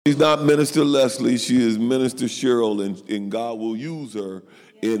She's not Minister Leslie, she is Minister Cheryl, and God will use her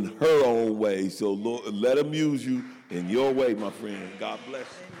in her own way. So Lord, let him use you in your way, my friend. God bless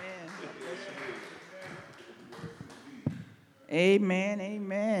you. Amen,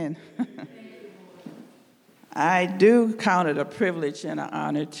 amen. I do count it a privilege and an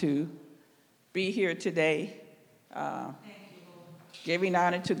honor to be here today, giving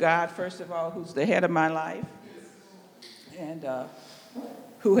honor to God, first of all, who's the head of my life, and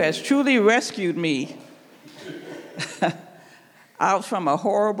who has truly rescued me out from a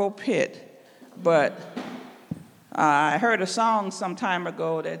horrible pit. But I heard a song some time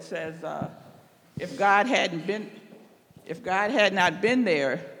ago that says, if God had not been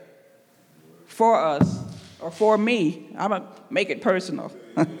there for us, or for me, I'm going to make it personal.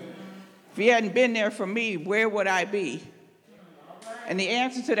 If he hadn't been there for me, where would I be? And the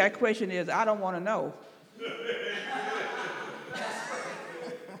answer to that question is, I don't want to know.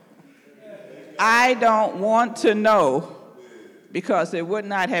 I don't want to know, because it would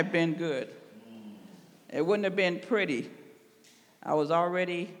not have been good. It wouldn't have been pretty. I was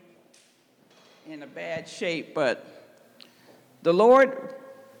already in a bad shape, but the Lord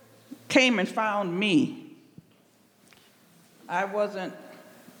came and found me. I wasn't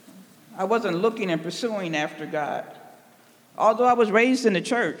looking and pursuing after God. Although I was raised in the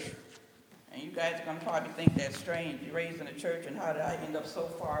church, and you guys are going to probably think that's strange. You're raised in the church, and how did I end up so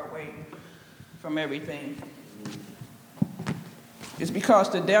far away from everything? It's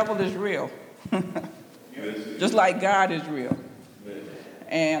because the devil is real, just like God is real.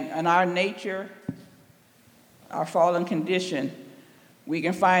 And our nature, our fallen condition, we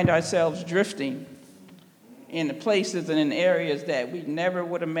can find ourselves drifting in the places and in areas that we never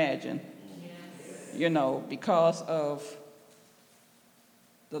would imagine, because of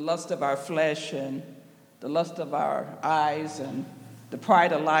the lust of our flesh and the lust of our eyes and the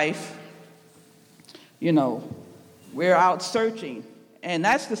pride of life. We're out searching. And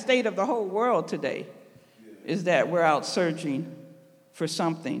that's the state of the whole world today, is that we're out searching for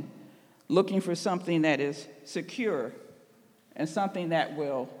something, looking for something that is secure and something that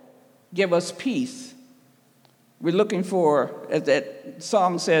will give us peace. We're looking for, as that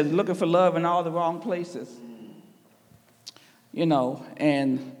song says, looking for love in all the wrong places.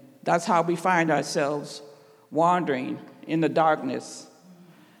 And that's how we find ourselves wandering in the darkness.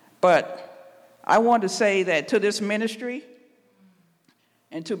 But I want to say that to this ministry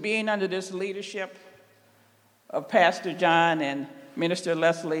and to being under this leadership of Pastor John and Minister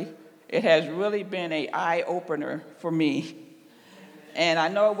Leslie, it has really been an eye-opener for me. And I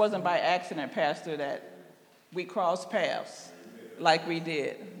know it wasn't by accident, Pastor, that we crossed paths like we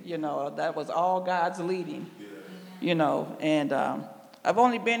did. That was all God's leading, And I've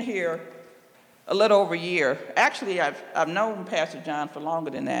only been here a little over a year. Actually, I've known Pastor John for longer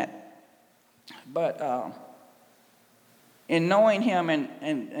than that. But in knowing him and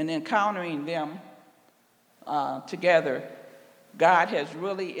encountering them together, God has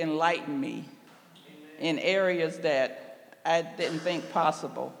really enlightened me in areas that I didn't think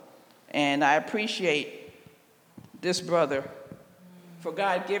possible. And I appreciate this brother for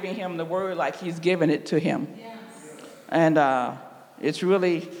God giving him the word like he's given it to him. Yes. And it's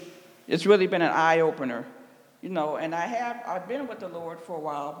really been an eye-opener. And I've been with the Lord for a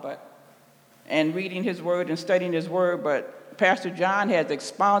while, and reading his word and studying his word, but Pastor John has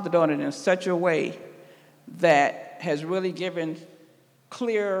expounded on it in such a way that has really given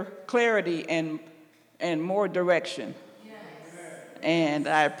clarity and more direction. Yes. And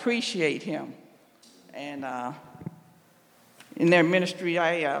I appreciate him. And in their ministry,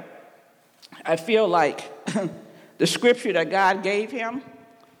 I feel like the scripture that God gave him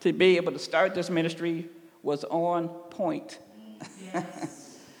to be able to start this ministry was on point. Yes.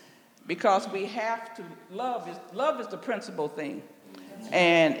 Because we have to, love is the principal thing.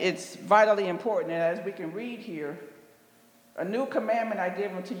 And it's vitally important. And as we can read here, a new commandment I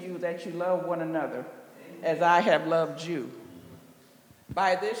give unto you, that you love one another as I have loved you.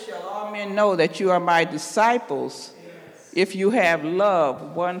 By this shall all men know that you are my disciples, if you have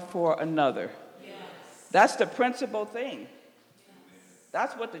love one for another. Yes. That's the principal thing. Yes.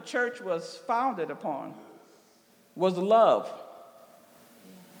 That's what the church was founded upon, was love.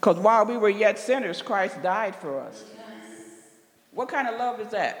 Because while we were yet sinners, Christ died for us. Yes. What kind of love is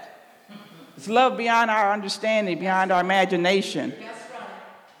that? It's love beyond our understanding, beyond our imagination.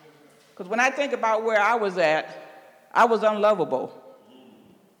 Because when I think about where I was at, I was unlovable.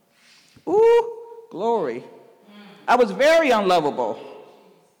 Ooh, glory. I was very unlovable.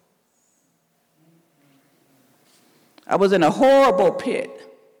 I was in a horrible pit.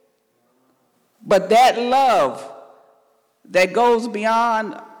 But that love that goes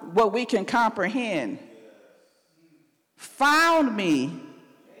beyond what we can comprehend, found me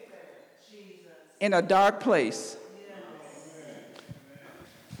in a dark place.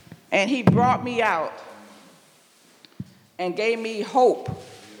 And he brought me out and gave me hope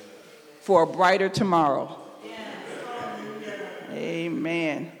for a brighter tomorrow.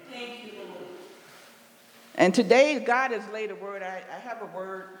 Amen. And today, God has laid a word. I have a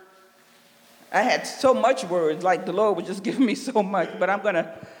word. I had so much words, like the Lord was just giving me so much, but I'm going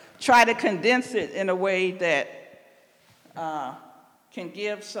to try to condense it in a way that can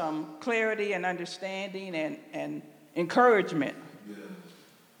give some clarity and understanding and encouragement. Yeah.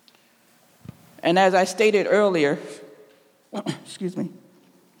 And as I stated earlier, excuse me,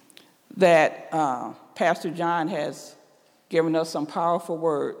 that Pastor John has given us some powerful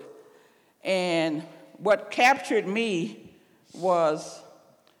word. And what captured me was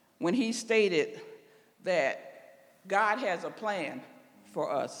when he stated that God has a plan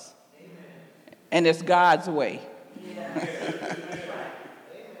for us. Amen. And it's God's way. Yeah.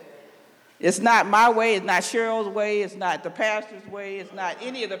 It's not my way, it's not Cheryl's way, it's not the pastor's way, it's not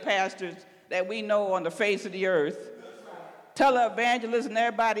any of the pastors that we know on the face of the earth. Televangelists and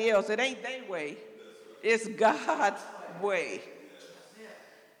everybody else, it ain't their way. It's God's way.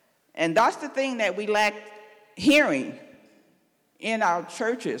 And that's the thing that we lack hearing in our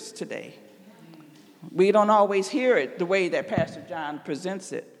churches today. We don't always hear it the way that Pastor John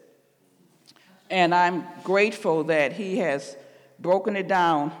presents it. And I'm grateful that he has broken it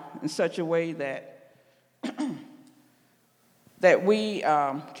down in such a way that that we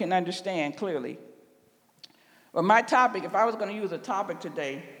can understand clearly. But my topic, if I was going to use a topic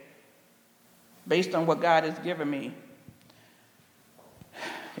today, based on what God has given me,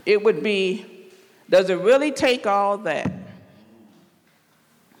 it would be, does it really take all that?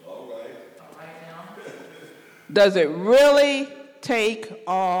 All right. Does it really take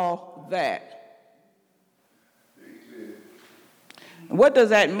all that? What does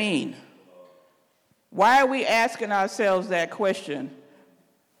that mean? Why are we asking ourselves that question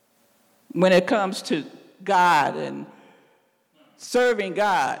when it comes to God and serving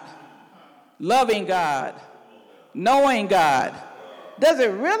God, loving God, knowing God? Does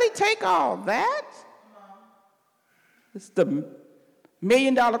it really take all that? It's the $1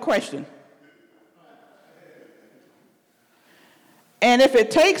 million question. And if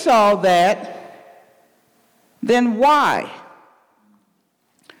it takes all that, then why?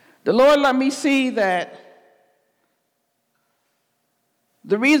 The Lord let me see that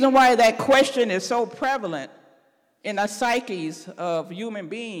the reason why that question is so prevalent in the psyches of human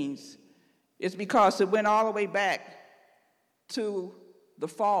beings is because it went all the way back to the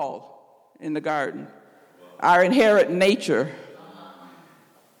fall in the garden. Our inherent nature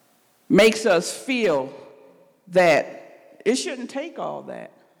makes us feel that it shouldn't take all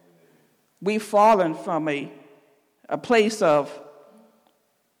that. We've fallen from a place of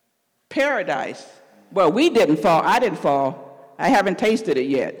paradise. Well, we didn't fall. I didn't fall. I haven't tasted it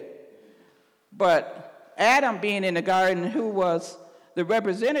yet. But Adam, being in the garden, who was the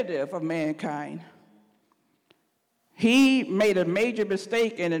representative of mankind, he made a major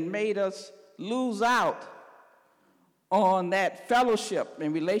mistake, and it made us lose out on that fellowship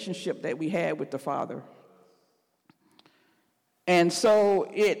and relationship that we had with the Father. And so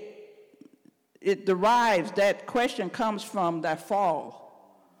it derives, that question comes from that fall,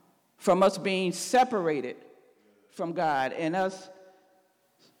 from us being separated from God and us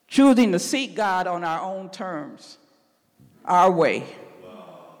choosing to seek God on our own terms, our way,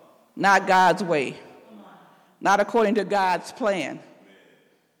 not God's way, not according to God's plan.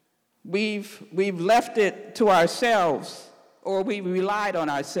 We've left it to ourselves, or we relied on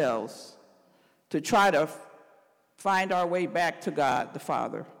ourselves to try to find our way back to God the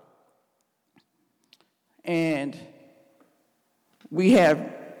Father. And we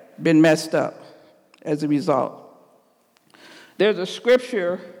have been messed up as a result. There's a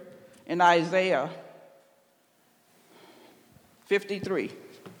scripture in Isaiah 53.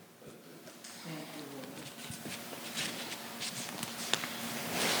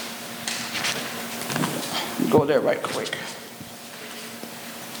 Go there right quick.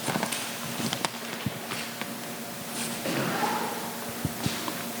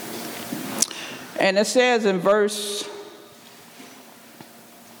 And it says in verse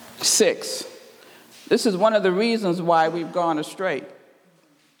 6, this is one of the reasons why we've gone astray.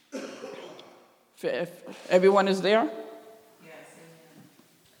 If everyone is there? Yes.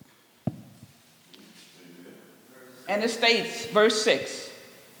 And it states, verse 6,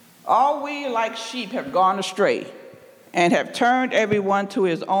 all we like sheep have gone astray and have turned everyone to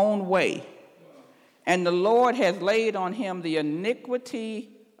his own way. And the Lord has laid on him the iniquity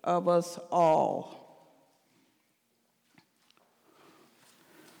of us all.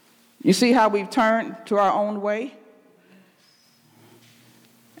 You see how we've turned to our own way?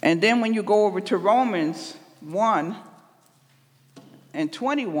 And then when you go over to Romans 1 and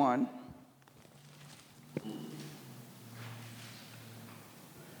 21,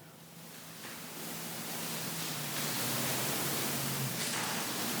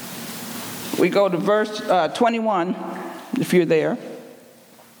 we go to verse 21, if you're there.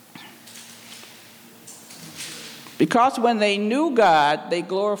 Because when they knew God, they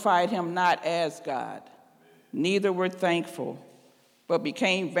glorified him not as God, neither were thankful, but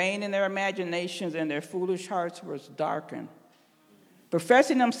became vain in their imaginations, and their foolish hearts were darkened.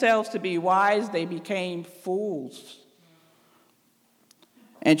 Professing themselves to be wise, they became fools,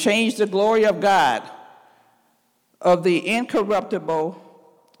 and changed the glory of God, of the incorruptible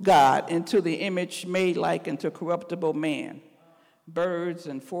God, into the image made like unto corruptible man, birds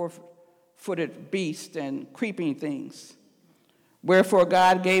and four-footed beasts and creeping things. Wherefore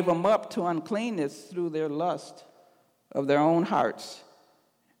God gave them up to uncleanness through their lust of their own hearts,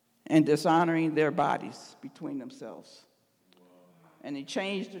 and dishonoring their bodies between themselves. And he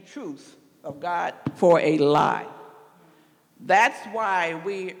changed the truth of God for a lie. That's why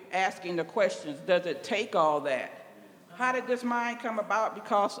we're asking the questions, does it take all that? How did this mind come about?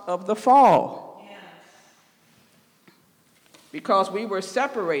 Because of the fall. Yes. Because we were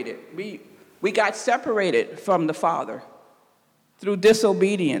separated. We got separated from the Father through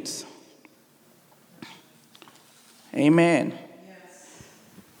disobedience. Amen. Yes.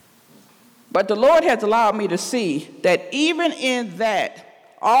 But the Lord has allowed me to see that even in that,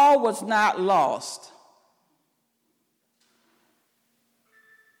 all was not lost.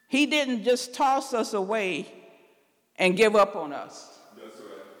 He didn't just toss us away and give up on us. That's right.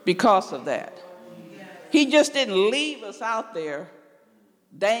 Because of that. Yeah. He just didn't leave us out there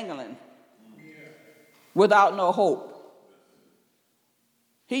dangling without no hope.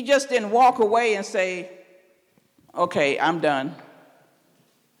 He just didn't walk away and say, okay, I'm done.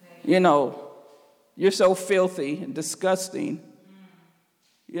 You know, you're so filthy and disgusting.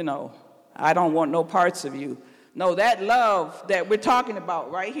 You know, I don't want no parts of you. No, that love that we're talking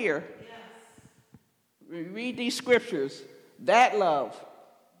about right here, we read these scriptures, that love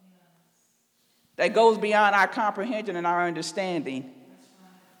that goes beyond our comprehension and our understanding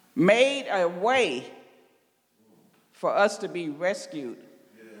made a way for us to be rescued.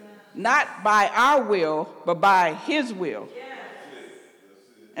 Not by our will, but by his will.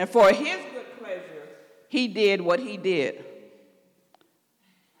 And for his good pleasure, he did what he did.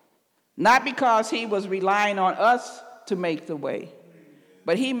 Not because he was relying on us to make the way,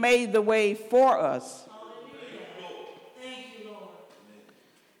 but he made the way for us. Thank you, Lord.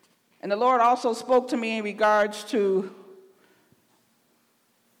 And the Lord also spoke to me in regards to,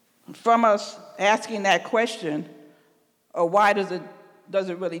 from us asking that question, why does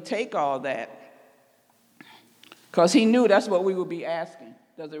it really take all that? Because he knew that's what we would be asking.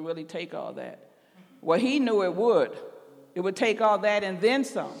 Does it really take all that? Well, he knew it would. It would take all that and then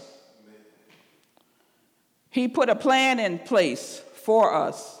some. He put a plan in place for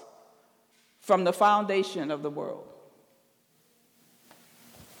us from the foundation of the world.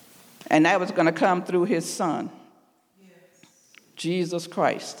 And that was going to come through his son, Jesus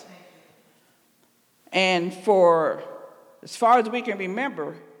Christ. And for as far as we can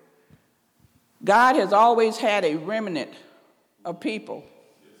remember, God has always had a remnant of people.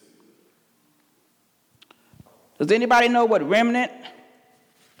 Does anybody know what remnant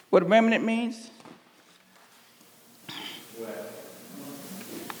means?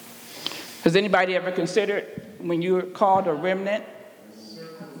 Has anybody ever considered when you're called a remnant?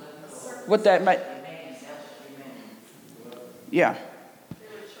 What that might? Yeah. They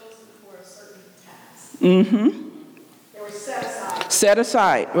were chosen for a certain task. Mm-hmm. They were set aside. Set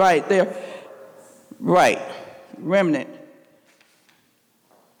aside, right there. Right. Remnant.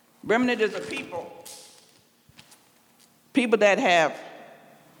 Remnant is a people that have,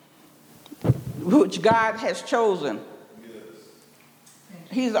 which God has chosen.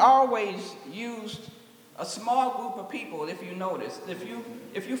 He's always used a small group of people, if you notice.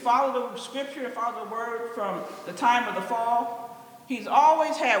 If you follow the scripture and follow the word from the time of the fall, he's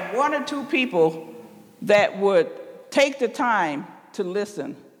always had one or two people that would take the time to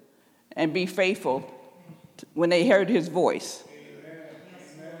listen and be faithful when they heard his voice.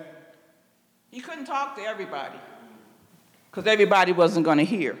 Amen. He couldn't talk to everybody because everybody wasn't going to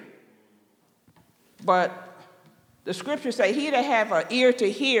hear. But the scriptures say, he that have an ear to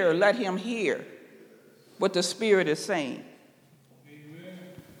hear, let him hear what the Spirit is saying. Amen.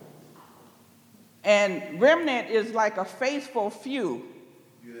 And remnant is like a faithful few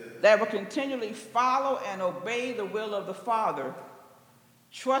that will continually follow and obey the will of the Father,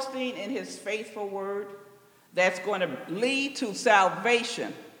 trusting in his faithful word that's going to lead to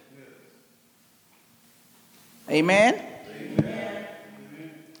salvation. Amen? Amen.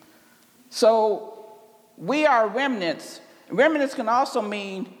 So we are remnants. Remnants can also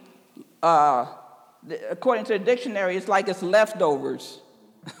mean, according to the dictionary, it's like it's leftovers.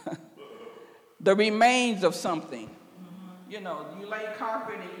 The remains of something. You know, you lay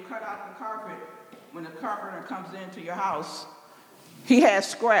carpet and you cut out the carpet. When the carpenter comes into your house, he has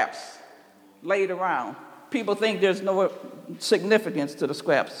scraps laid around. People think there's no significance to the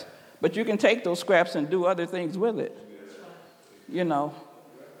scraps, but you can take those scraps and do other things with it. You know,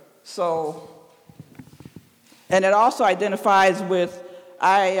 so, and it also identifies with,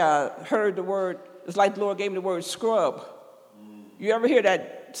 I heard the word, it's like the Lord gave me the word scrub. You ever hear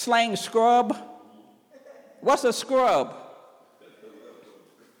that slang, scrub? What's a scrub?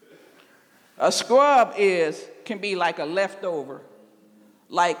 A scrub can be like a leftover,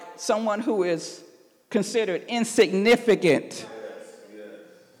 like someone who is considered insignificant.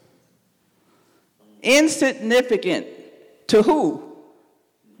 Insignificant to who?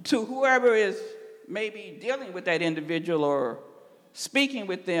 To whoever is maybe dealing with that individual or speaking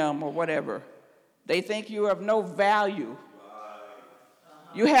with them or whatever. They think you have no value.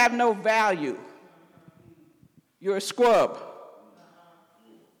 You have no value. You're a scrub.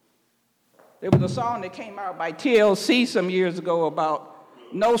 There was a song that came out by TLC some years ago about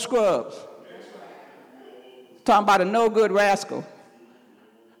no scrubs. Talking about a no good rascal.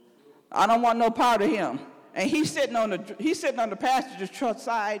 I don't want no part of him. And he's sitting on the passenger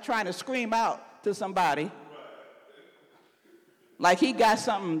side trying to scream out to somebody like he got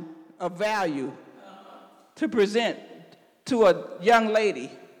something of value to present to a young lady.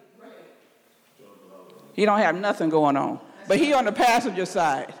 He don't have nothing going on. But he on the passenger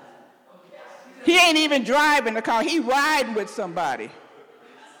side. He ain't even driving the car. He riding with somebody.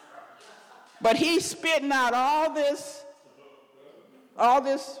 But he's spitting out all this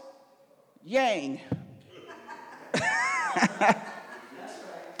yang.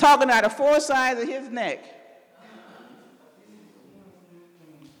 Talking out of four sides of his neck.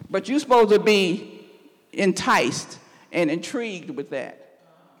 But you're supposed to be enticed and intrigued with that.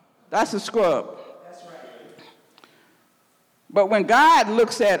 That's a scrub. That's right. But when God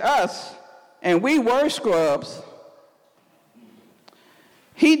looks at us, and we were scrubs,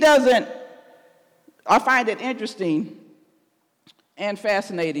 he doesn't, I find it interesting and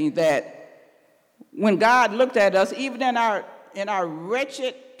fascinating that when God looked at us, even in our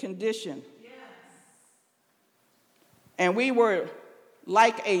wretched condition, yes, and we were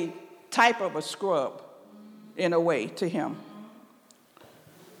like a type of a scrub in a way to him,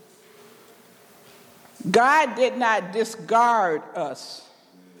 God did not discard us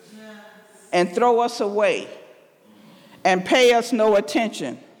and throw us away and pay us no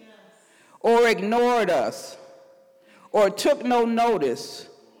attention or ignored us or took no notice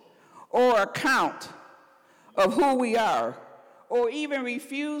or account of who we are or even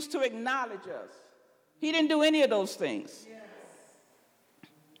refused to acknowledge us. He didn't do any of those things.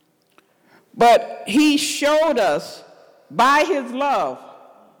 But he showed us by his love,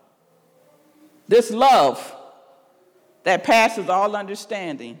 this love that passes all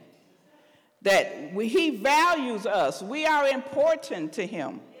understanding, that he values us. We are important to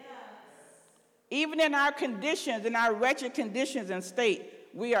him. Yes. Even in our conditions, in our wretched conditions and state,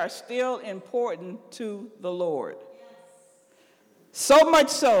 we are still important to the Lord. Yes. So much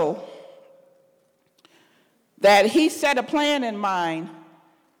so that he set a plan in mind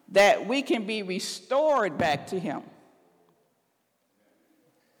that we can be restored back to him.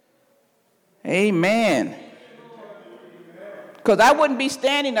 Amen. Because I wouldn't be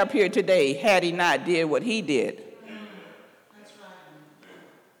standing up here today had he not did what he did. That's right.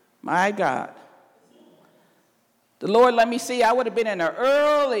 My God. The Lord let me see, I would have been in an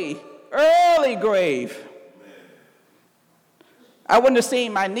early grave. I wouldn't have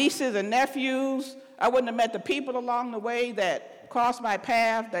seen my nieces and nephews. I wouldn't have met the people along the way that crossed my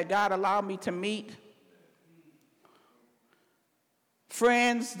path that God allowed me to meet.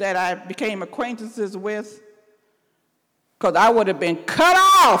 Friends that I became acquaintances with. Because I would have been cut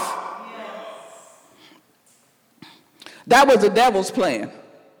off. Yes. That was the devil's plan.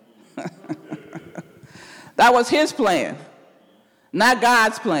 That was his plan, not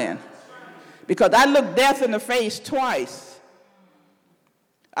God's plan. Because I looked death in the face twice.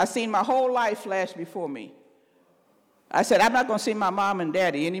 I seen my whole life flash before me. I said, I'm not going to see my mom and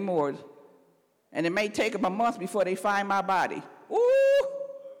daddy anymore. And it may take them a month before they find my body. Ooh,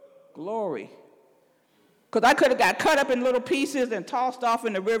 glory. because I could have got cut up in little pieces and tossed off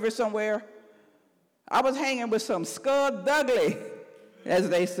in the river somewhere. I was hanging with some scuddugly, as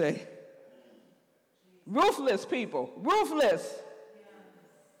they say. Ruthless people, ruthless,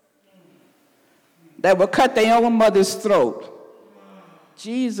 that will cut their own mother's throat.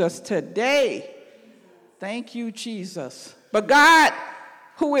 Jesus, today, thank you, Jesus. But God,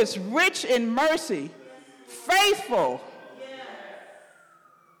 who is rich in mercy, faithful,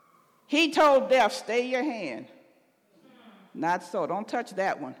 he told death, stay your hand. Not so. Don't touch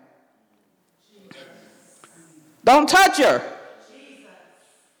that one. Don't touch her.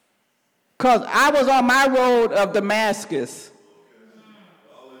 Because I was on my road of Damascus.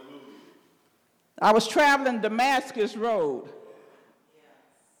 I was traveling Damascus Road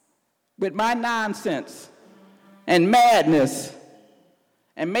with my nonsense and madness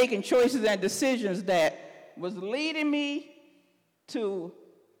and making choices and decisions that was leading me to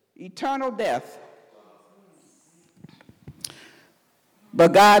eternal death.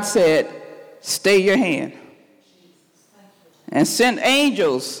 But God said, stay your hand. And sent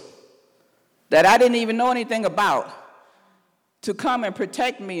angels that I didn't even know anything about to come and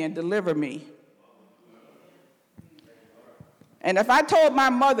protect me and deliver me. And if I told my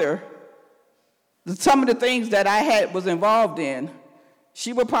mother some of the things that I was involved in,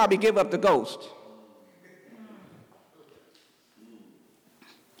 she would probably give up the ghost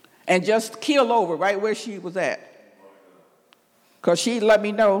and just keel over right where she was at. Because she let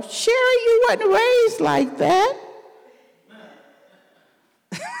me know, Sherry, you wasn't raised like that.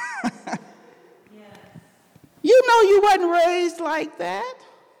 You know you wasn't raised like that.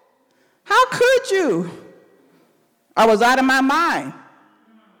 How could you? I was out of my mind.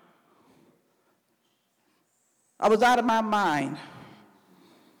 I was out of my mind.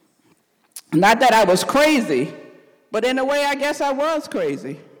 Not that I was crazy, but in a way I guess I was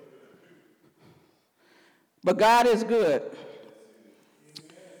crazy. But God is good.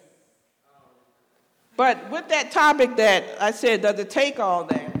 But with that topic that I said, does it take all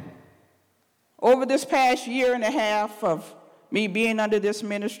that? Over this past year and a half of me being under this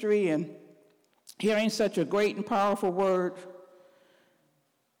ministry and hearing such a great and powerful word,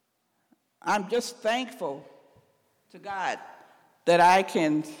 I'm just thankful to God that I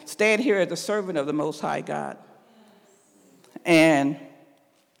can stand here as a servant of the Most High God and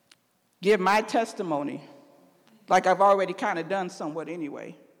give my testimony, like I've already kind of done somewhat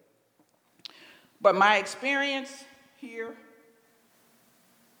anyway. But my experience here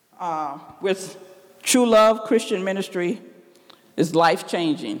with True Love Christian Ministry is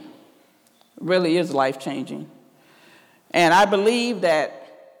life-changing. It really is life-changing. And I believe that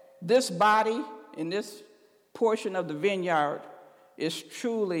this body in this portion of the vineyard is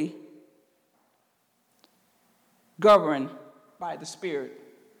truly governed by the Spirit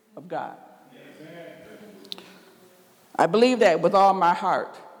of God. I believe that with all my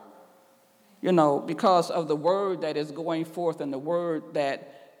heart, because of the word that is going forth and the word that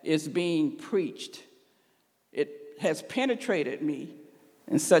is being preached. It has penetrated me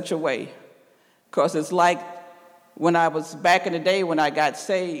in such a way, because it's like when I was back in the day when I got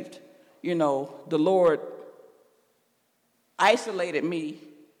saved, the Lord isolated me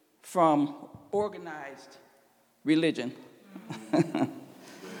from organized religion.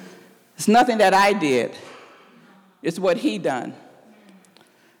 It's nothing that I did. It's what he done.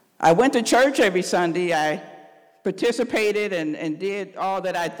 I went to church every Sunday. I participated and did all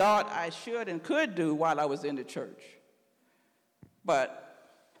that I thought I should and could do while I was in the church. But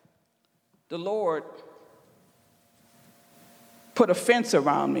the Lord put a fence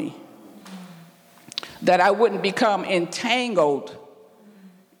around me that I wouldn't become entangled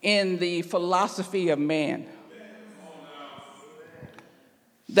in the philosophy of man,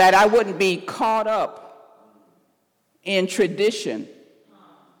 that I wouldn't be caught up in tradition,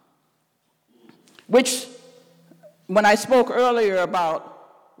 which when I spoke earlier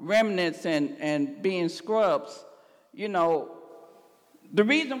about remnants and being scrubs, the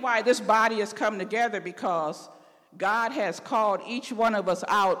reason why this body has come together because God has called each one of us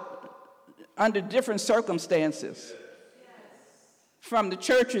out under different circumstances from the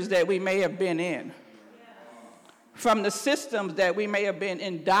churches that we may have been in, from the systems that we may have been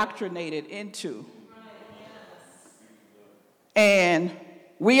indoctrinated into. And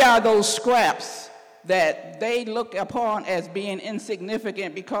we are those scraps that they look upon as being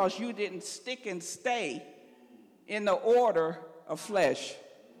insignificant because you didn't stick and stay in the order of flesh.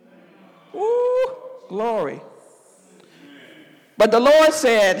 Ooh, glory. But the Lord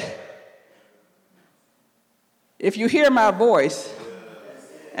said, if you hear my voice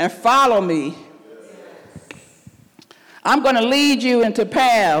and follow me, I'm going to lead you into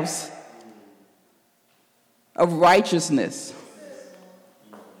paths of righteousness.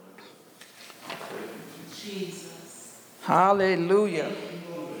 Jesus. Hallelujah.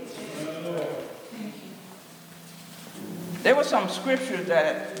 There were some scriptures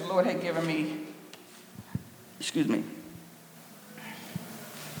that the Lord had given me. Excuse me.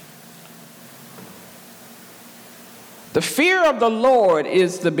 The fear of the Lord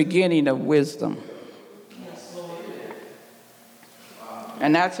is the beginning of wisdom. Yes, Lord.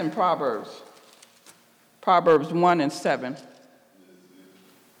 And that's in Proverbs. Proverbs 1 and 7.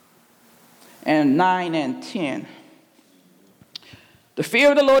 And 9 and 10. The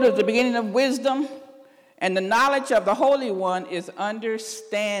fear of the Lord is the beginning of wisdom, and the knowledge of the Holy One is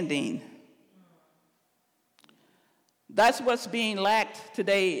understanding. That's what's being lacked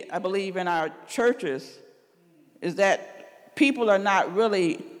today, I believe, in our churches, is that people are not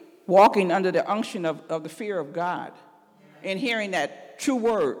really walking under the unction of the fear of God and hearing that true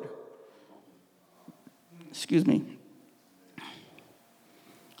word. Excuse me.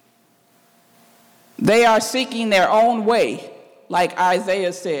 They are seeking their own way, like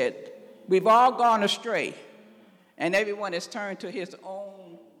Isaiah said. We've all gone astray, and everyone has turned to his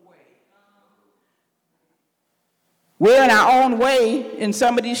own way. We're in our own way in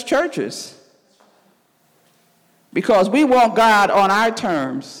some of these churches because we want God on our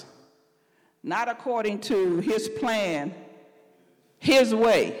terms, not according to his plan, his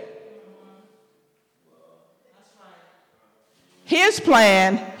way. His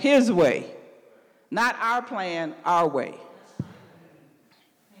plan, his way. Not our plan, our way.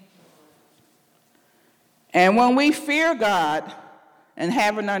 And when we fear God and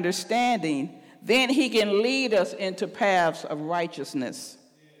have an understanding, then he can lead us into paths of righteousness.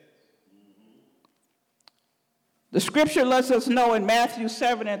 The scripture lets us know in Matthew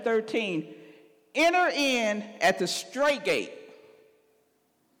 7 and 13, enter in at the straight gate.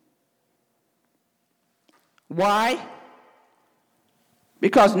 Why?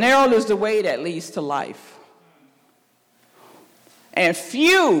 Because narrow is the way that leads to life. And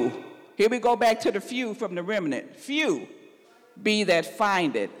few, here we go back to the few from the remnant, few be that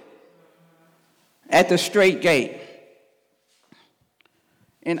find it at the straight gate.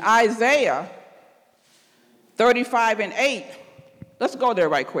 In Isaiah 35 and 8, let's go there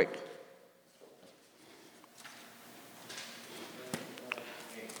right quick.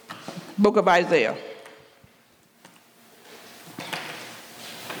 Book of Isaiah.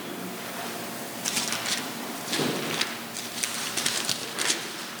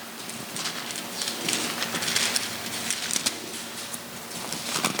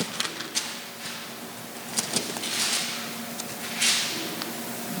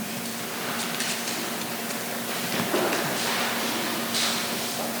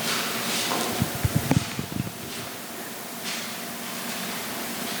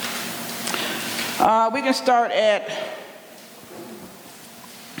 We can start at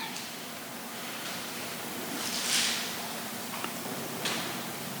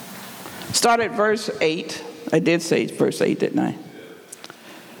verse 8. I did say verse 8, didn't I?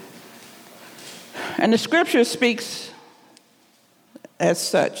 And the scripture speaks as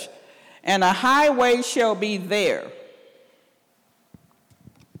such. And a highway shall be there,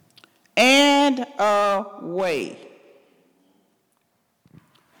 and a way.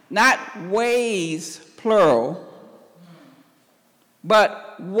 Not ways, plural,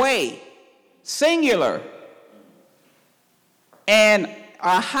 but way, singular. And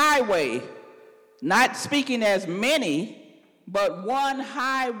a highway, not speaking as many, but one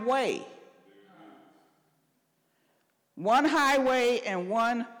highway. One highway and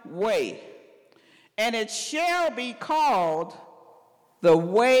one way. And it shall be called the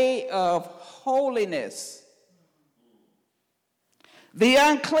way of holiness. The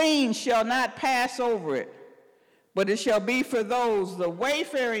unclean shall not pass over it, but it shall be for those, the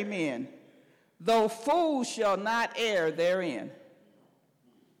wayfaring men, though fools shall not err therein.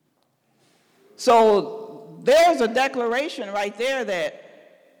 So there's a declaration right there that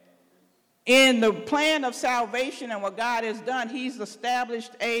in the plan of salvation and what God has done, he's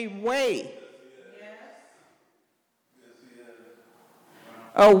established a way.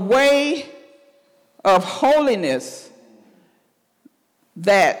 A way of holiness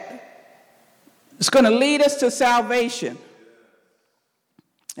that is going to lead us to salvation.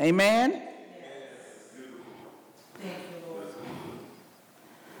 Amen? Yes. Thank you, Lord.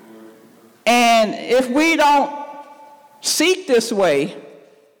 And if we don't seek this way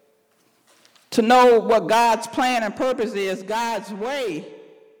to know what God's plan and purpose is, God's way,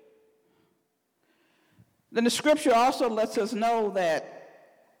 then the scripture also lets us know that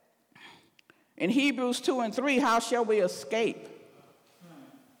in Hebrews 2 and 3, how shall we escape?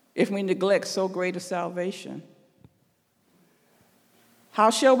 if we neglect so great a salvation? How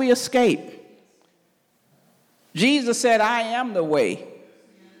shall we escape? Jesus said, I am the way,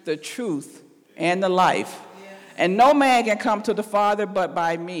 the truth, and the life. And no man can come to the Father but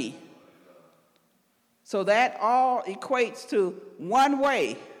by me. So that all equates to one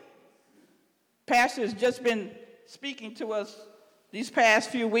way. Pastor has just been speaking to us these past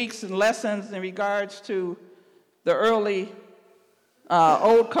few weeks in lessons in regards to the early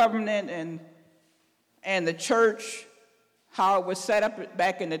Old Covenant and the church, how it was set up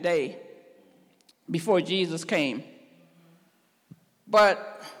back in the day before Jesus came.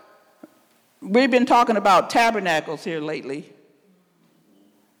 But we've been talking about tabernacles here lately,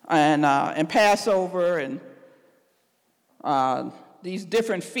 and Passover, and these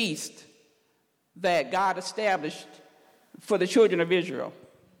different feasts that God established for the children of Israel.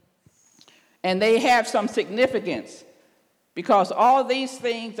 And they have some significance because all these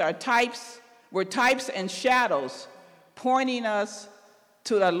things were types and shadows pointing us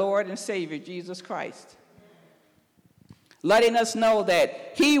to our Lord and Savior, Jesus Christ. Letting us know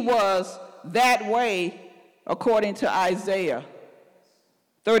that he was that way according to Isaiah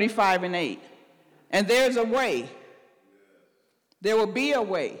 35:8. And there's a way. There will be a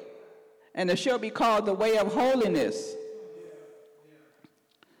way. And it shall be called the way of holiness.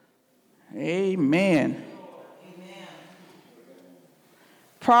 Amen. Amen.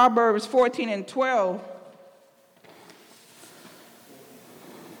 Proverbs 14:12.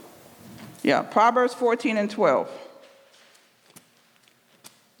 Yeah, Proverbs 14:12.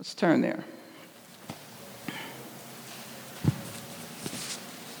 Let's turn there.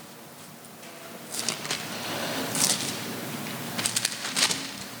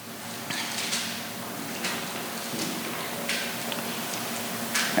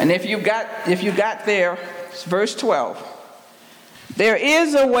 And if you got there, it's verse 12. There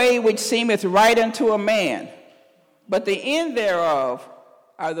is a way which seemeth right unto a man, but the end thereof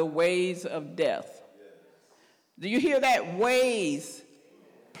are the ways of death. Do you hear that? Ways,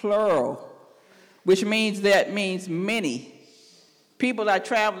 plural, which means many. People are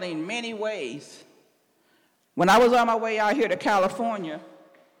traveling many ways. When I was on my way out here to California,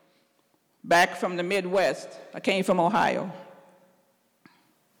 back from the Midwest, I came from Ohio.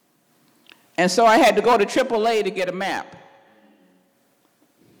 And so I had to go to AAA to get a map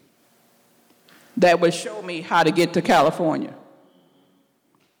that would show me how to get to California.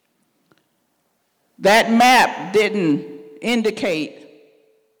 That map didn't indicate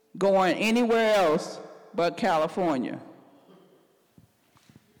going anywhere else but California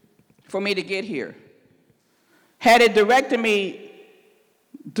for me to get here. Had it directed me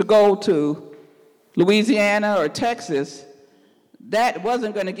to go to Louisiana or Texas, that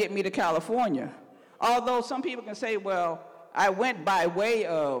wasn't going to get me to California. Although some people can say, well, I went by way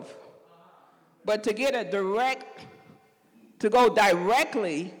of. But to go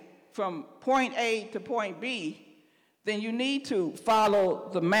directly from point A to point B, then you need to follow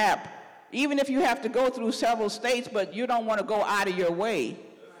the map, even if you have to go through several states, but you don't want to go out of your way.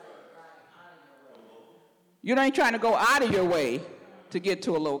 You ain't trying to go out of your way to get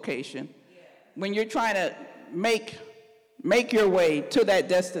to a location when you're trying to make your way to that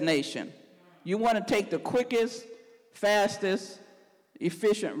destination. You want to take the quickest, fastest,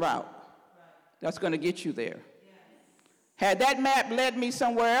 efficient route. That's going to get you there. Had that map led me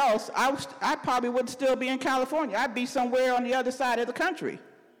somewhere else, I probably would still be in California. I'd be somewhere on the other side of the country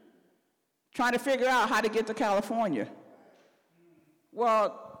trying to figure out how to get to California.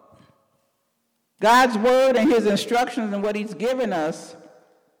 Well, God's word and his instructions and what he's given us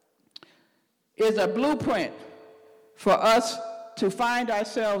is a blueprint for us to find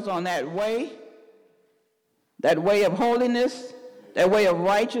ourselves on that way of holiness, that way of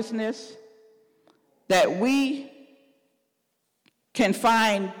righteousness, that we can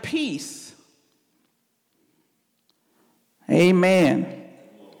find peace. Amen.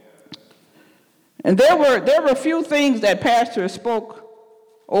 And there were a few things that Pastor spoke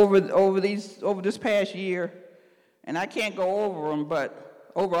over this past year, and I can't go over them,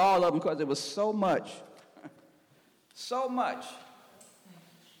 but over all of them because it was so much. So much.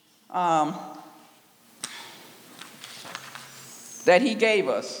 That he gave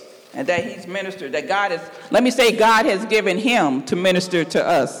us and that he's ministered, that God has given him to minister to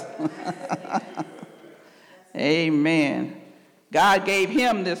us. Amen. God gave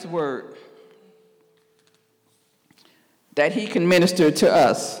him this word that he can minister to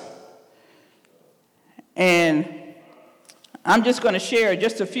us. And I'm just going to share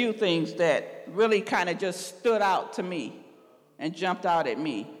just a few things that really kind of just stood out to me and jumped out at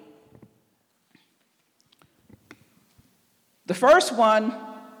me. The first one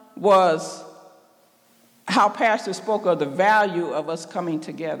was how Pastor spoke of the value of us coming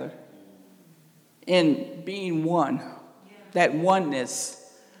together in being one, that oneness.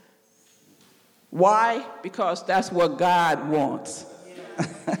 Why? Because that's what God wants.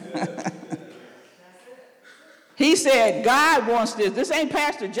 He said, God wants this. This ain't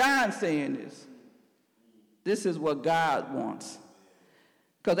Pastor John saying this. This is what God wants.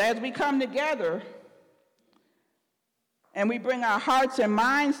 Because as we come together and we bring our hearts and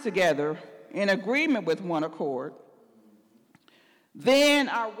minds together in agreement with one accord, then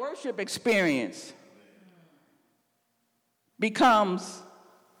our worship experience becomes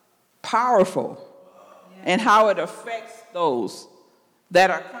powerful and how it affects those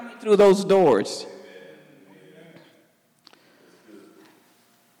that are coming through those doors.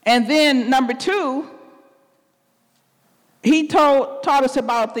 And then number 2, he taught us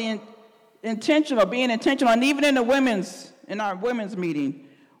about the intentional, being intentional, and even in our women's meeting,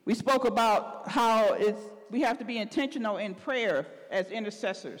 we spoke about how we have to be intentional in prayer as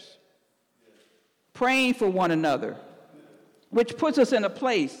intercessors, praying for one another, which puts us in a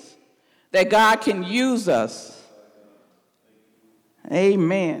place that God can use us.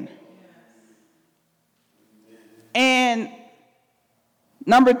 Amen. And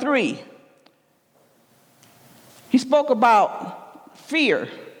number 3, he spoke about fear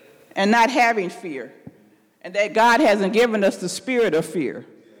and not having fear, and that God hasn't given us the spirit of fear,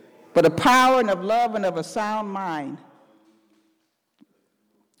 but of power and of love and of a sound mind.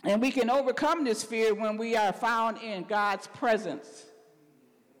 And we can overcome this fear when we are found in God's presence.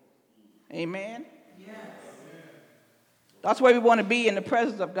 Amen? Yes. That's where we want to be, in the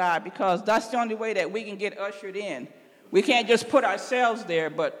presence of God, because that's the only way that we can get ushered in. We can't just put ourselves there,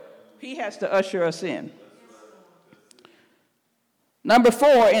 but he has to usher us in. Number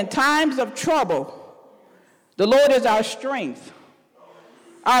 4, in times of trouble, the Lord is our strength,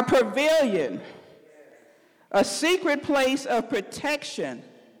 our pavilion, a secret place of protection.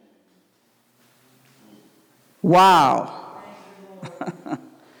 Wow.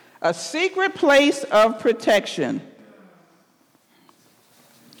 A secret place of protection.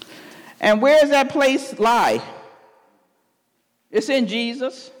 And where does that place lie? It's in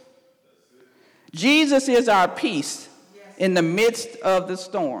Jesus. Jesus is our peace in the midst of the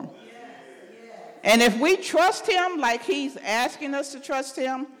storm. And if we trust him like he's asking us to trust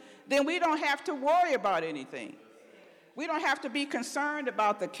him, then we don't have to worry about anything. We don't have to be concerned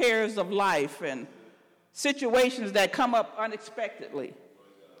about the cares of life and situations that come up unexpectedly.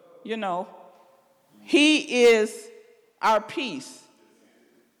 You know, he is our peace.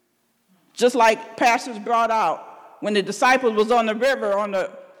 Just like pastors brought out, when the disciples was on the river, on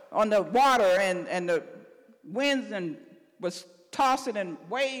the water, and the winds and was tossing and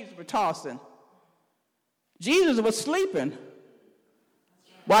waves were tossing. Jesus was sleeping.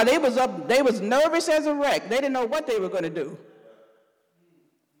 While they was up, they was nervous as a wreck. They didn't know what they were going to do.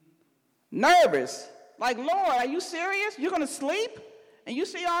 Nervous. Like, Lord, are you serious? You're going to sleep? And you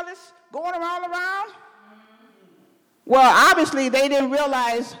see all this going around? Well, obviously, they didn't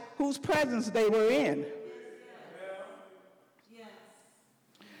realize whose presence they were in.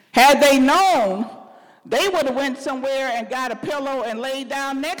 Had they known, they would have went somewhere and got a pillow and laid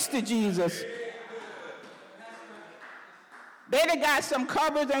down next to Jesus. They'd have got some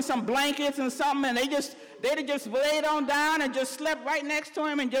covers and some blankets and something, and they'd have just laid on down and just slept right next to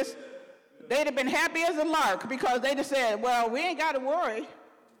him, and they'd have been happy as a lark, because they'd have said, well, we ain't got to worry.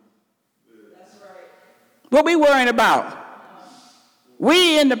 That's right. What we worrying about?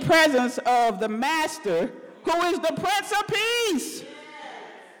 We in the presence of the Master, who is the Prince of Peace.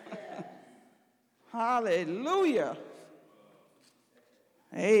 Hallelujah.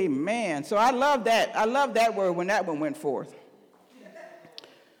 Amen. So I love that. I love that word when that one went forth.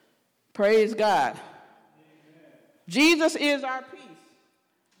 Praise God. Jesus is our peace.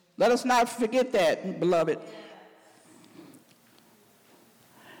 Let us not forget that, beloved.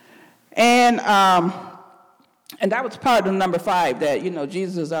 And that was part of number 5, that,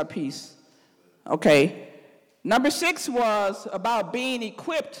 Jesus is our peace. Okay. Number 6 was about being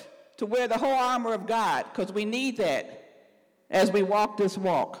equipped to wear the whole armor of God, because we need that as we walk this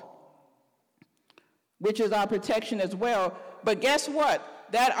walk, which is our protection as well. But guess what?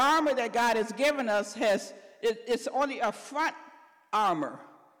 That armor that God has given us it's only a front armor.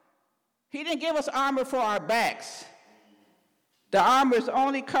 He didn't give us armor for our backs. The armor is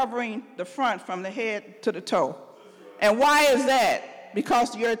only covering the front from the head to the toe. And why is that?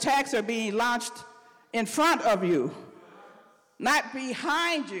 Because your attacks are being launched in front of you, not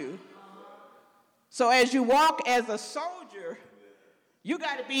behind you. So as you walk as a soldier, you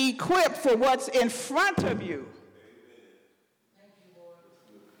got to be equipped for what's in front of you.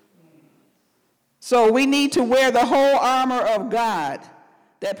 So we need to wear the whole armor of God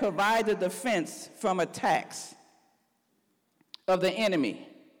that provides a defense from attacks of the enemy.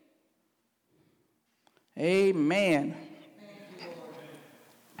 Amen.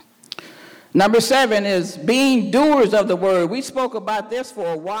 Number 7 is being doers of the word. We spoke about this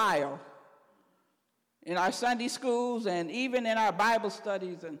for a while in our Sunday schools and even in our Bible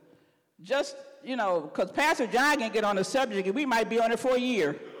studies. And just, because Pastor John can get on the subject and we might be on it for a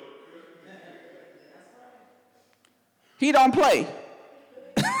year. He don't play.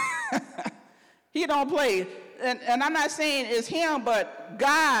 He don't play. And I'm not saying it's him, but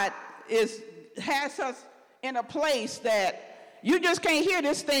God has us in a place that you just can't hear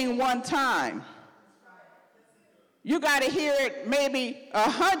this thing one time. You got to hear it maybe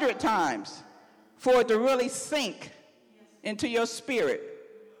 100 times for it to really sink into your spirit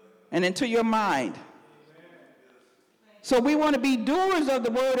and into your mind. So we want to be doers of the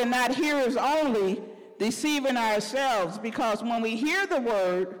word and not hearers only, deceiving ourselves, because when we hear the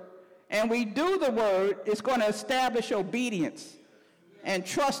word and we do the word, it's going to establish obedience and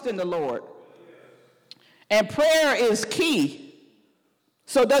trust in the Lord. And prayer is key.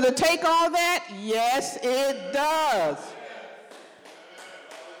 So does it take all that? Yes, it does.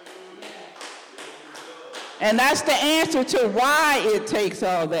 And that's the answer to why it takes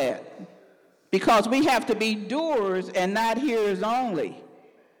all that. Because we have to be doers and not hearers only.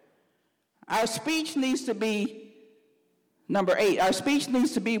 Our speech needs to be, number 8, our speech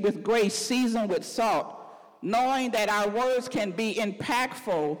needs to be with grace, seasoned with salt, knowing that our words can be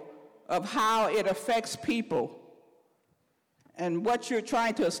impactful of how it affects people and what you're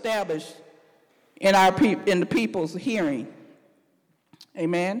trying to establish in the people's hearing.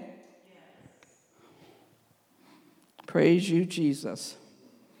 Amen? Yes. Praise you, Jesus.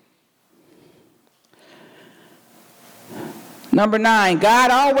 Number 9, God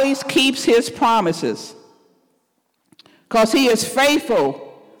always keeps his promises because he is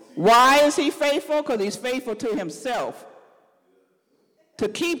faithful. Why is he faithful? Because he's faithful to himself to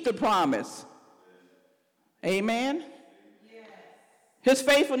keep the promise. Amen? His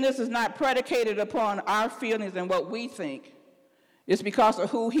faithfulness is not predicated upon our feelings and what we think. It's because of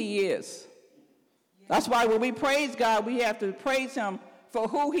who he is. That's why when we praise God, we have to praise him for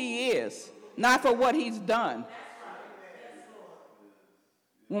who he is, not for what he's done.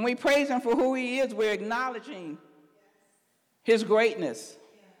 When we praise him for who he is, we're acknowledging his greatness.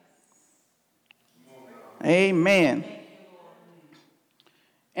 Amen.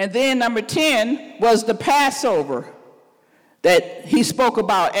 And then number 10 was the Passover that he spoke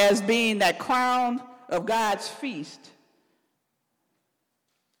about as being that crown of God's feast.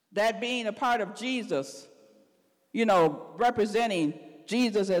 That being a part of Jesus, representing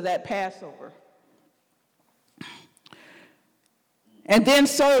Jesus as that Passover. And then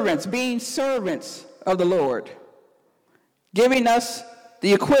servants, being servants of the Lord, giving us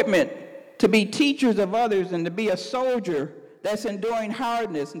the equipment to be teachers of others and to be a soldier that's enduring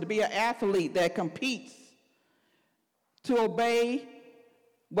hardness and to be an athlete that competes, to obey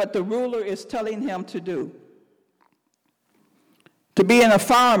what the ruler is telling him to do. To being a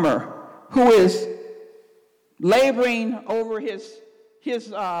farmer who is laboring over his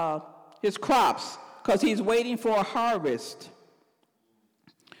crops because he's waiting for a harvest.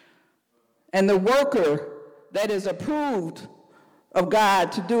 And the worker that is approved of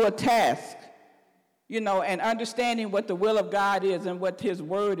God to do a task, and understanding what the will of God is and what his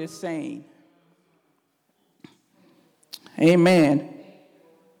word is saying. Amen.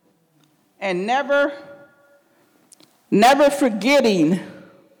 And never forgetting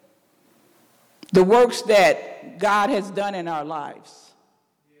the works that God has done in our lives.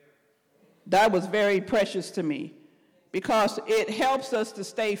 That was very precious to me because it helps us to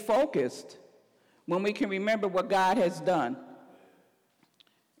stay focused when we can remember what God has done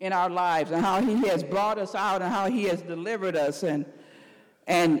in our lives and how he has brought us out and how he has delivered us and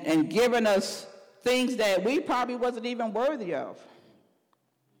given us things that we probably wasn't even worthy of.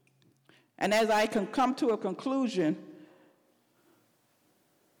 And as I can come to a conclusion,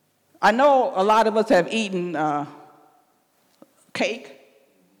 I know a lot of us have eaten cake.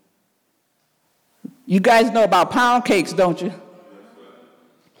 You guys know about pound cakes, don't you?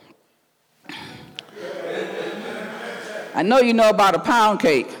 I know you know about a pound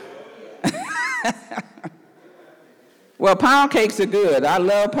cake. Well, pound cakes are good. I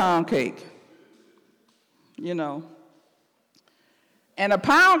love pound cake. And a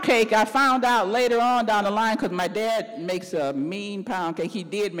pound cake, I found out later on down the line because my dad makes a mean pound cake. He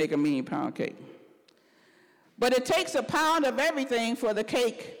did make a mean pound cake. But it takes a pound of everything for the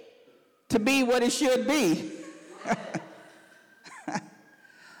cake to be what it should be.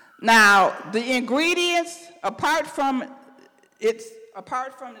 Now, the ingredients, apart from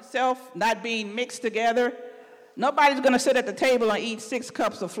itself not being mixed together, nobody's going to sit at the table and eat 6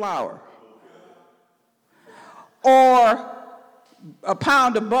 cups of flour or a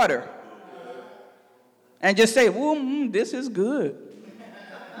pound of butter and just say, this is good.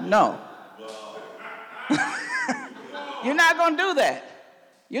 No. You're not going to do that.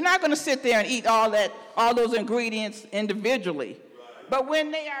 You're not going to sit there and eat all those ingredients individually. But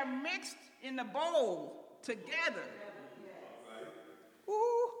when they are mixed in the bowl together,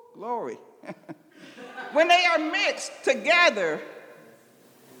 ooh, glory. When they are mixed together,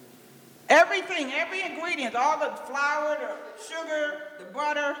 every ingredient, all the flour, the sugar, the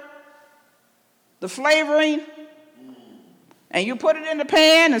butter, the flavoring, and you put it in the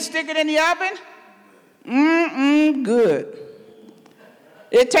pan and stick it in the oven, good.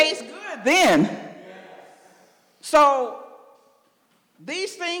 It tastes good then. So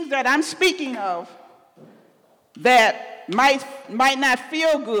these things that I'm speaking of that might not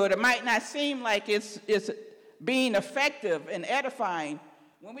feel good or might not seem like it's being effective and edifying,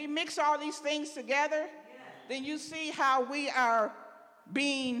 when we mix all these things together, then you see how we are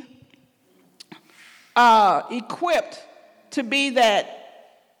being equipped to be that,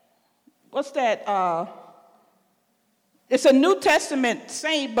 what's that? It's a New Testament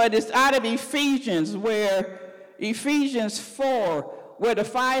saint, but it's out of Ephesians, where Ephesians 4, where the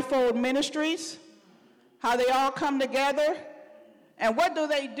fivefold ministries, how they all come together. And what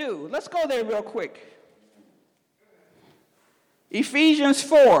do? Let's go there real quick. Ephesians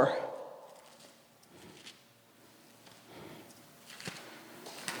 4.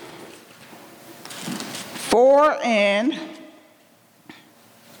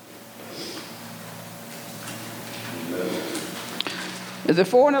 Is it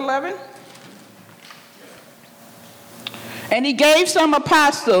 4 and 11? And he gave some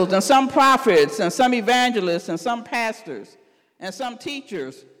apostles and some prophets and some evangelists and some pastors and some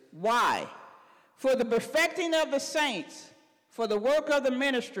teachers. Why? For the perfecting of the saints, for the work of the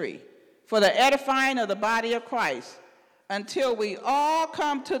ministry, for the edifying of the body of Christ, until we all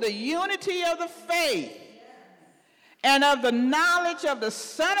come to the unity of the faith and of the knowledge of the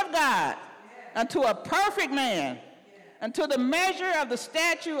Son of God, unto a perfect man, unto the measure of the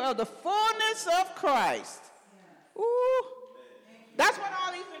stature of the fullness of Christ. Ooh. That's what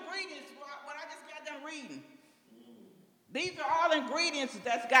all these ingredients, what I just got done reading. These are all ingredients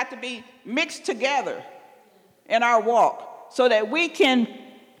that's got to be mixed together in our walk so that we can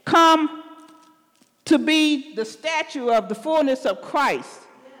come to be the stature of the fullness of Christ.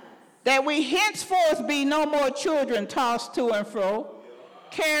 That we henceforth be no more children tossed to and fro,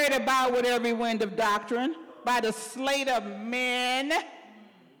 carried about with every wind of doctrine, by the sleight of men,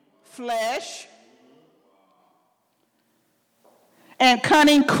 flesh, and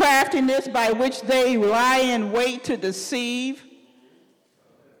cunning craftiness by which they lie in wait to deceive.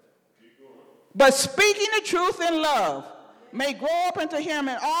 But speaking the truth in love may grow up into him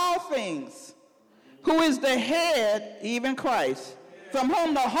in all things, who is the head, even Christ, from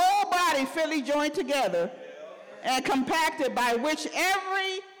whom the whole body fitly joined together and compacted, by which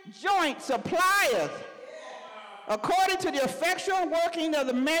every joint supplieth, according to the effectual working of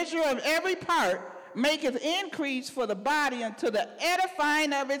the measure of every part, maketh increase for the body unto the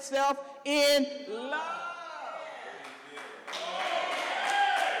edifying of itself in love.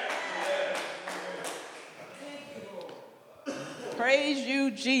 Praise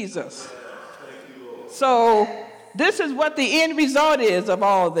you, Jesus. So this is what the end result is of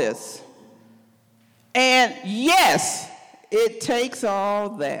all this. And yes, it takes all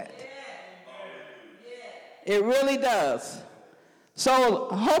that. It really does. So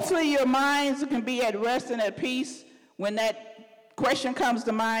hopefully your minds can be at rest and at peace when that question comes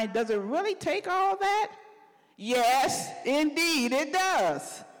to mind. Does it really take all that? Yes, indeed it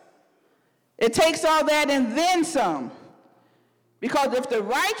does. It takes all that and then some. Because if the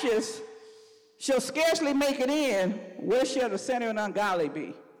righteous shall scarcely make it in, where shall the sinner and ungodly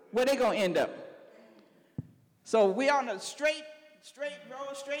be? Where they going to end up? So we're on a straight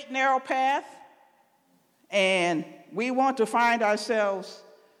road, straight narrow path. And we want to find ourselves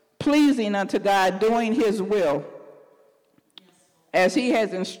pleasing unto God, doing his will as he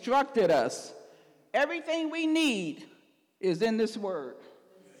has instructed us. Everything we need is in this word.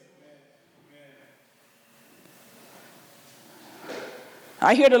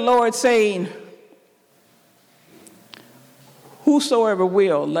 I hear the Lord saying, whosoever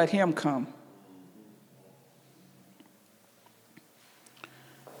will, let him come.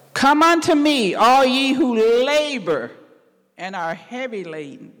 Come unto me, all ye who labor and are heavy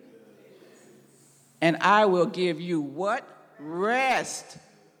laden, and I will give you what? Rest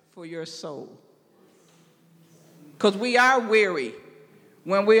for your soul. Because we are weary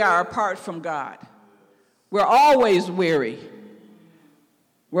when we are apart from God. We're always weary.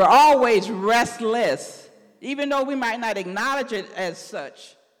 We're always restless, even though we might not acknowledge it as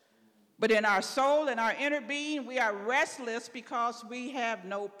such. But in our soul and our inner being, we are restless because we have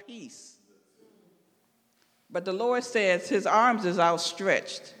no peace. But the Lord says his arms is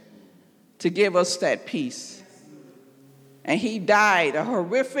outstretched to give us that peace. And he died a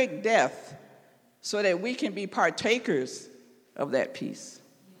horrific death so that we can be partakers of that peace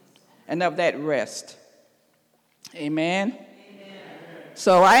and of that rest. Amen.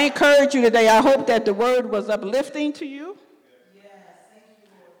 So I encourage you today. I hope that the word was uplifting to you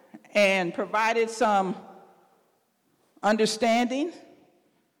and provided some understanding.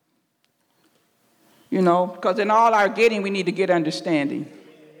 You know, because in all our getting, we need to get understanding.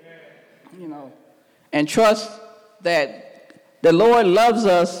 You know, and trust that the Lord loves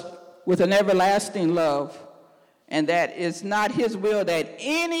us with an everlasting love, and that it's not his will that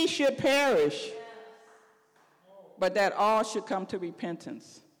any should perish, but that all should come to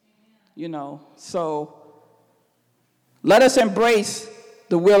repentance. You know, so let us embrace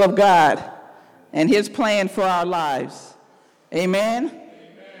the will of God and his plan for our lives. Amen? Amen.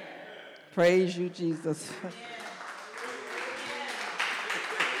 Praise you, Jesus. Amen.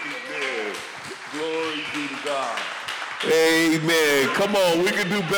 Glory be to God. Amen. Come on, we can do better.